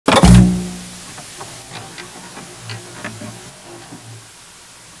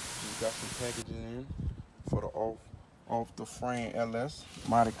packaging in for the off the frame LS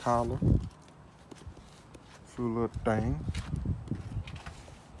Monte Carlo. Few little things.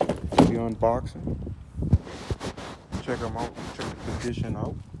 The unboxing. Check them out. Check the condition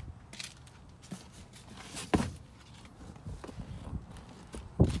out.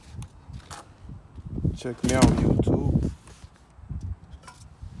 Check me out on YouTube.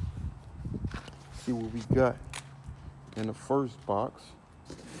 See what we got in the first box.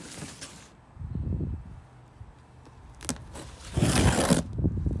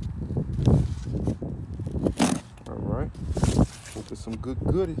 All right. Hope it's some good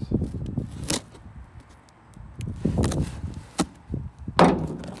goodies.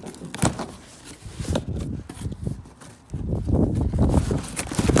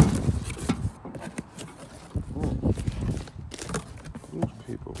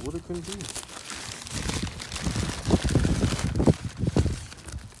 Newspaper, what it can be.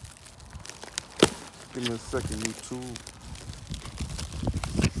 Give me a second, YouTube.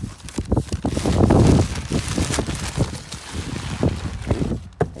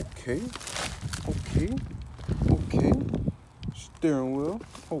 Okay. Steering wheel.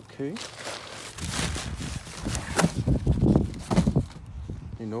 Okay.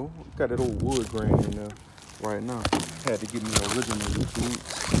 You know, got that old wood grain in there right now. Had to give me an original YouTube.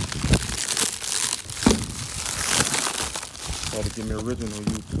 Had to give me original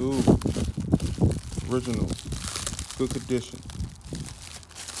YouTube. Original. Good condition.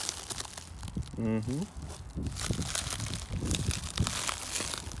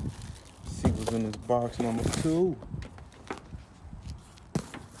 See what's in this box number 2.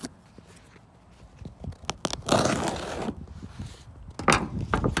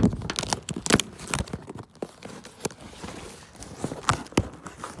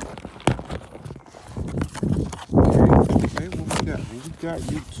 Okay, what we got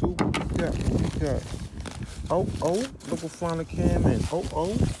YouTube? What we got? Oh, look what finally came in. So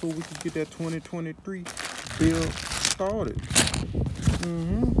we can get that 2023 build started.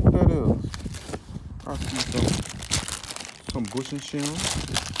 What that is? I see some bushing shims,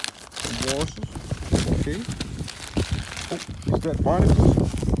 some washers. Okay. Oh, is that body bushing?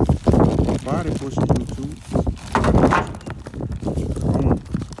 Body bushing, YouTube.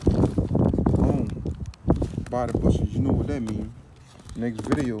 Body bushings, you know what that means. Next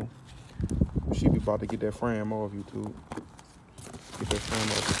video, she be about to get that frame off, YouTube. Get that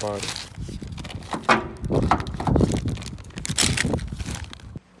frame off the body.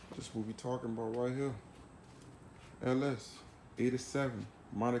 This is what we talking about right here. LS 87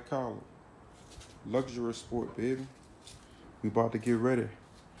 Monte Carlo. Luxury sport, baby. We about to get ready.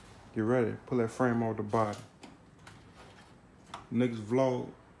 Pull that frame off the body. Next vlog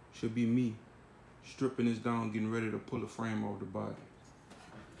should be me stripping this down, getting ready to pull the frame off the body.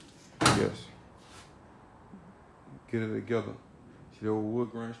 Yes. Get it together. See the old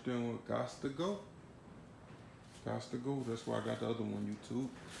wood grain steering wheel? Gots to go. That's why I got the other one, YouTube.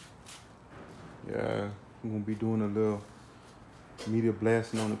 Yeah, I'm gonna be doing a little media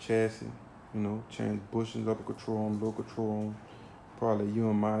blasting on the chassis. You know, change bushings, upper control arm, lower control arm. Probably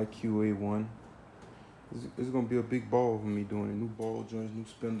UMI QA1. It's gonna be a big ball for me doing it. New ball joints, new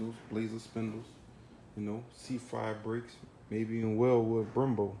spindles, blazer spindles. You know, C5 brakes, maybe even Wellwood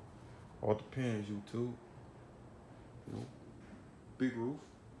Brembo. All depends, YouTube. You know, big roof.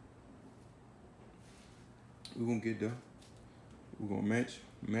 We're gonna get there. We're gonna match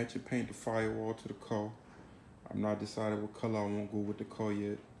and paint the firewall to the car. I'm not decided what color I want to go with the car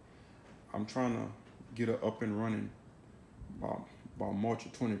yet. I'm trying to get it up and running by March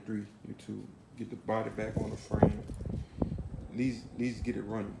of 23, YouTube. Get the body back on the frame. At least get it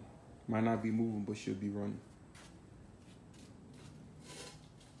running. Might not be moving, but should be running.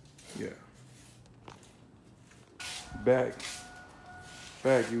 Yeah. Back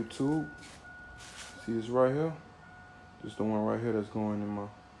YouTube. See this right here? This the one right here that's going in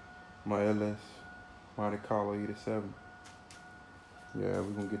my LS Monte Carlo 87. Yeah,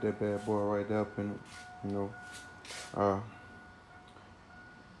 we're gonna get that bad boy right there up in it. You know.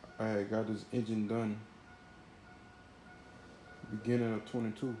 I had got this engine done beginning of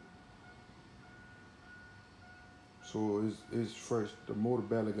 22. So it's fresh. The motor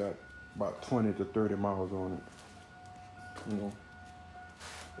barely got about 20 to 30 miles on it. You know,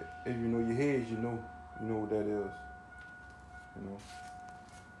 if you know your heads, you know what that is. You know,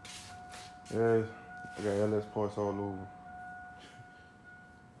 yeah, I got LS parts all over.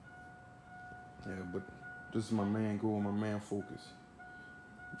 Yeah, but this is my main goal, my main focus.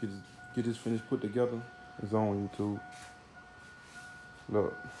 Get this finished put together. It's on YouTube.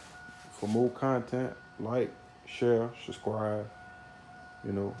 Look, for more content, like, share, subscribe.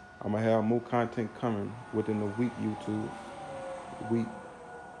 You know, I'm gonna have more content coming within the week. YouTube week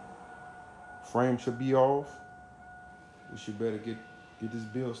frame should be off. We should better get this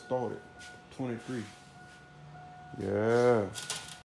bill started. 23. Yeah.